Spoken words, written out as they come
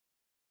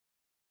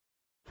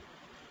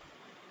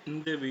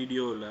இந்த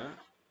வீடியோல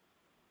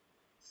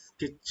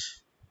sketch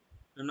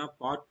என்ன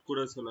பார்ட்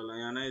கூட சொல்லலாம்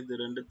ஏன்னா இது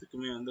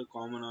ரெண்டுத்துக்குமே வந்து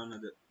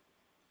காமனானது.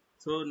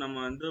 ஸோ நம்ம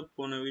வந்து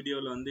போன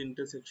வீடியோவில் வந்து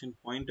இன்டர்செக்ஷன்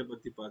பாயிண்ட்டை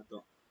பற்றி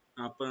பார்த்தோம்.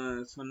 அப்போ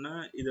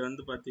சொன்னால் இது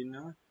வந்து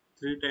பார்த்தீங்கன்னா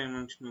 3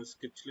 dimensional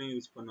ஸ்கெட்ச்லையும்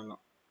யூஸ்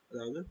பண்ணலாம்.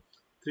 அதாவது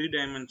 3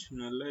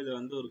 dimensional இதை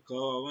வந்து ஒரு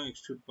கர்வாகவும்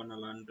எக்ஸ்ட்ரூட்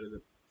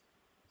பண்ணலான்றது.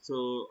 ஸோ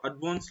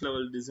அட்வான்ஸ்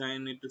லெவல்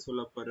டிசைன்ட்டு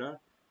சொல்லப்படுற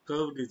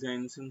கர்வ்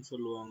டிசைன்ஸ்ன்னு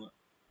சொல்லுவாங்க.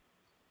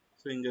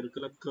 ஸோ இங்கே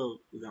இருக்கிற கர்வ்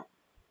இதுதான்.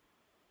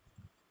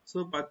 ஸோ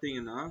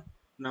பார்த்தீங்கன்னா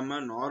நம்ம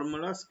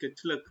நார்மலாக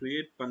ஸ்கெட்சில்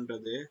க்ரியேட்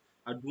பண்ணுறது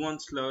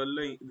அட்வான்ஸ்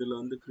லெவலில் இதில்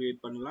வந்து க்ரியேட்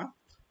பண்ணலாம்,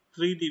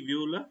 3D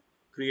வியூவில்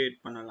க்ரியேட்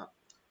பண்ணலாம்.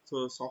 ஸோ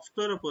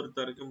சாஃப்ட்வேரை பொறுத்த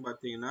வரைக்கும்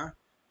பார்த்தீங்கன்னா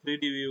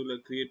 3D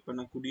வியூவில் க்ரியேட்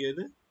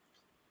பண்ணக்கூடியது,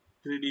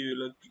 3D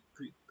வியூவில்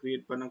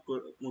க்ரியேட் பண்ண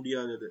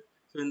முடியாதது.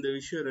 ஸோ இந்த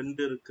விஷயம்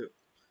ரெண்டு இருக்குது.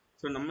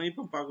 ஸோ நம்ம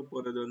இப்போ பார்க்க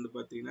போகிறது வந்து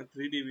பார்த்தீங்கன்னா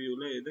 3D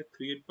வியூவில் எதை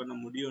க்ரியேட் பண்ண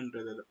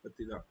முடியுன்றதை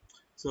பற்றி தான்.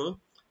 ஸோ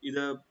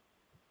இதை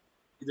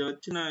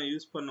வச்சு நான்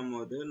யூஸ்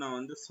பண்ணும்போது நான்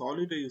வந்து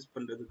சாலிடை யூஸ்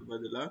பண்ணுறதுக்கு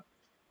பதிலாக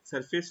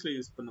சர்ஃபேஸில்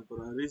யூஸ் பண்ண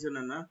போகிறோம். ரீசன்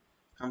என்ன,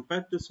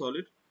 கம்பேர்ட் டு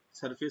சாலிட்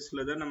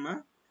சர்ஃபேஸில் தான் நம்ம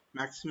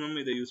மேக்ஸிமம்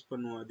இதை யூஸ்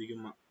பண்ணுவோம்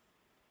அதிகமாக.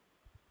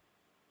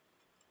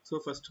 ஸோ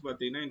ஃபஸ்ட்டு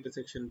பார்த்தீங்கன்னா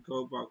இன்டர்செக்ஷன்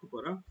கர்வ் பார்க்க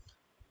போகிறோம்.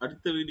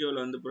 அடுத்த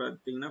வீடியோவில் வந்து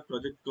பார்த்தீங்கன்னா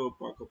ப்ரொஜெக்ட் கர்வ்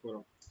பார்க்க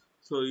போகிறோம்.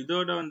 ஸோ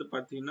இதோட வந்து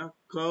பார்த்தீங்கன்னா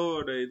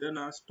கர்வோட இதை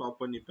நான் ஸ்டாப்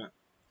பண்ணிப்பேன்.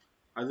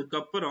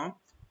 அதுக்கப்புறம்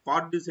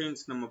பார்ட்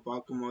டிசைன்ஸ் நம்ம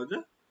பார்க்கும்போது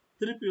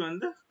திருப்பி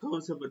வந்து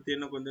கர்வ்ஸை பற்றி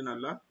என்ன கொஞ்சம்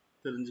நல்லா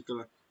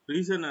தெரிஞ்சுக்கலாம்.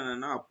 ரீசன்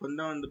என்னன்னா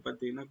அப்பந்தான் வந்து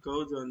பார்த்தீங்கன்னா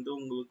கர்வ்ஸ் வந்து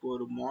உங்களுக்கு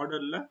ஒரு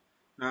மாடலில்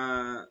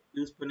நான்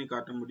யூஸ் பண்ணி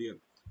காட்ட முடியும்.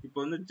 இப்போ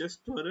வந்து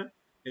ஜஸ்ட் ஒரு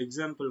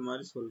எக்ஸாம்பிள்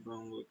மாதிரி சொல்கிறேன்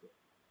உங்களுக்கு.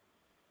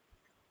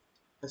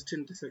 First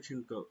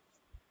intersection curve.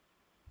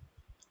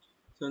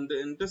 ஸோ இந்த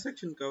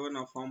இன்டர்செக்ஷன் கர்வை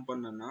நான் ஃபார்ம்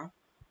பண்ணேன்னா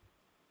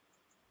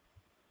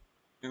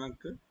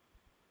எனக்கு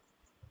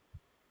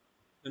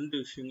ரெண்டு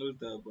விஷயங்கள்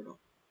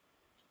தேவைப்படும்.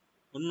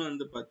 ஒன்று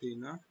வந்து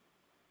பார்த்தீங்கன்னா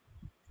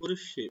ஒரு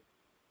ஷேப்.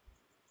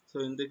 ஸோ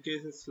இந்த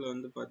கேசஸில்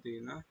வந்து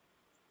பார்த்தீங்கன்னா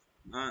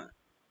நான்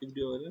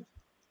இப்படி ஒரு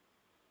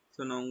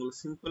நான் உங்களுக்கு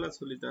சிம்பிளாக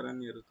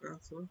சொல்லித்தரேன்னு இருக்கேன்.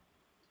 ஸோ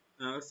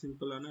அதனால்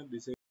சிம்பிளான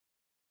design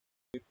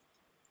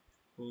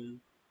home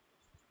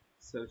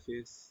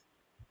surface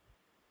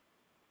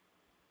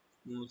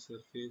move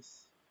surface.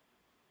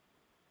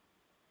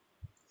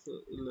 So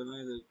இல்லைன்னா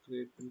இதை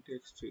க்ரியேட் பண்ணிட்டு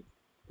எக்ஸ்ட்ரூட்.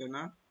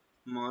 ஏன்னா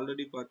நம்ம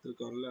ஆல்ரெடி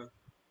பார்த்துருக்கோம்ல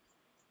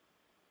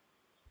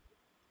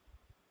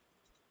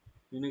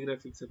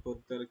யூனிகிராஃபிக்ஸை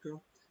பொறுத்த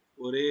வரைக்கும்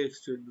ஒரே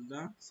எக்ஸ்ட்ரூட்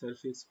தான்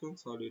சர்ஃபேஸ்க்கும்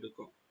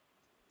சாலிடுக்கும்.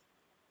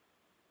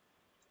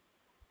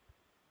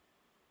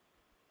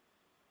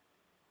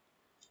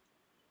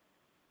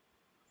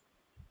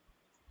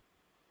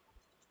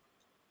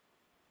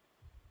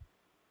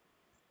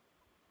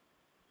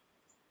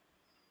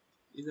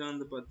 இதை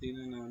வந்து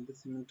பார்த்தீங்கன்னா நான் வந்து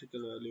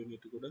சிமெட்ரிக்கல்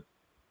வேல்யூனிட்டு கூட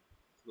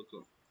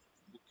கொடுக்கலாம்.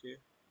 ஓகே,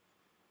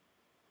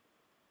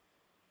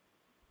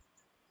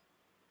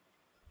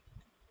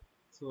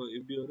 ஸோ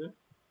இப்படி ஒரு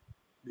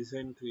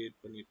டிசைன் கிரியேட்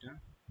பண்ணிட்டேன்.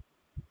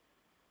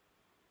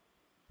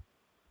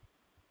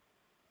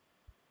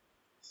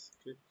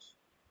 ஸ்கெட்ச்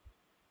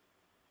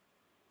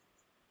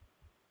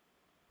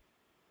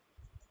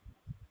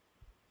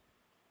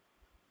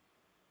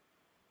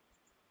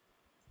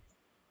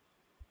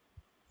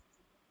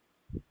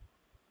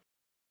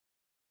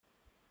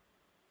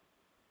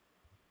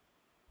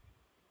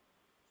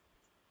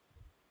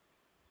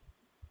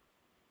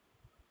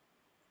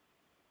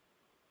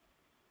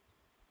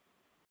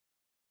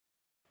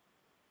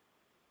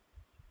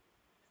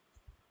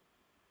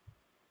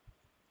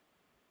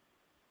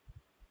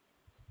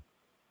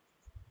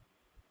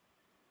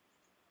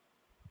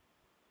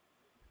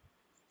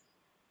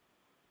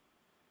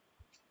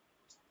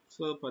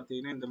ஸோ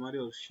பார்த்தீங்கன்னா இந்த மாதிரி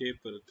ஒரு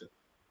ஷேப் இருக்கு.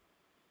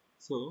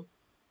 ஸோ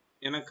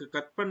எனக்கு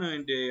கட் பண்ண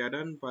வேண்டிய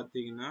இடம்னு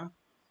பார்த்தீங்கன்னா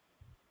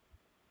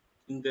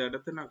இந்த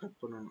இடத்த நான்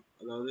கட் பண்ணணும்.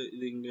 அதாவது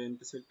இது இங்கே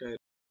இன்டர்செக்ட்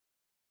ஆகிருக்கு,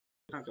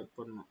 நான் கட்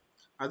பண்ணணும்.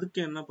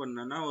 அதுக்கு என்ன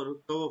பண்ணேன்னா ஒரு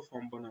கர்வை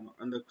ஃபார்ம் பண்ணணும்.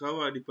 அந்த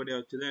கர்வை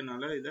அடிப்படையாக வச்சு தான்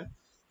என்னால் இதை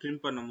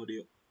ட்ரிம் பண்ண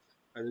முடியும்.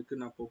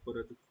 அதுக்கு நான்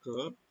போகிறது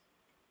கர்வ்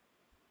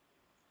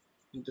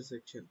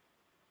இன்டர்செக்ஷன்.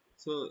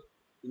 ஸோ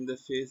இந்த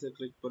ஃபேஸை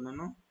கிளிக்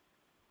பண்ணணும்,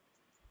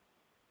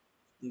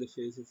 இந்த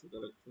ஃபேஸஸ்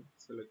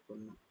செலக்ட்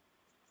பண்ணணும்.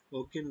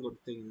 ஓகேன்னு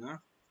கொடுத்தீங்கன்னா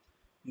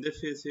இந்த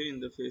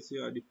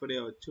ஃபேஸையும்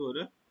அடிப்படையாக வச்சு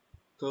ஒரு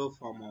கர்வ்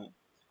ஃபார்ம் ஆகும்.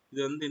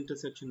 இது வந்து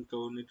இன்டர்செக்ஷன்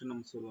கர்வ்னுட்டு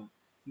நம்ம சொல்லுவோம்.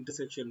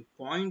 இன்டர்செக்ஷன்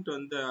பாயிண்ட்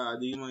வந்து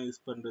அதிகமாக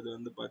யூஸ் பண்ணுறது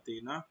வந்து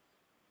பார்த்தீங்கன்னா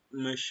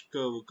மெஷ்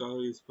கர்வுக்காக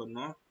யூஸ்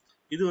பண்ணோம்.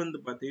 இது வந்து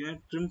பார்த்தீங்கன்னா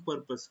ட்ரிம்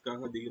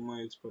பர்பஸ்க்காக அதிகமாக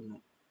யூஸ்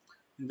பண்ணோம்.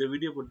 இந்த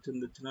வீடியோ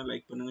பிடிச்சிருந்துச்சுன்னா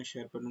லைக் பண்ணுங்கள்,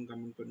 ஷேர் பண்ணுங்கள்,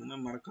 கமெண்ட்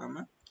பண்ணுங்கள்,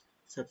 மறக்காமல்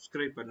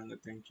சப்ஸ்கிரைப்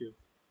பண்ணுங்கள். தேங்க்யூ.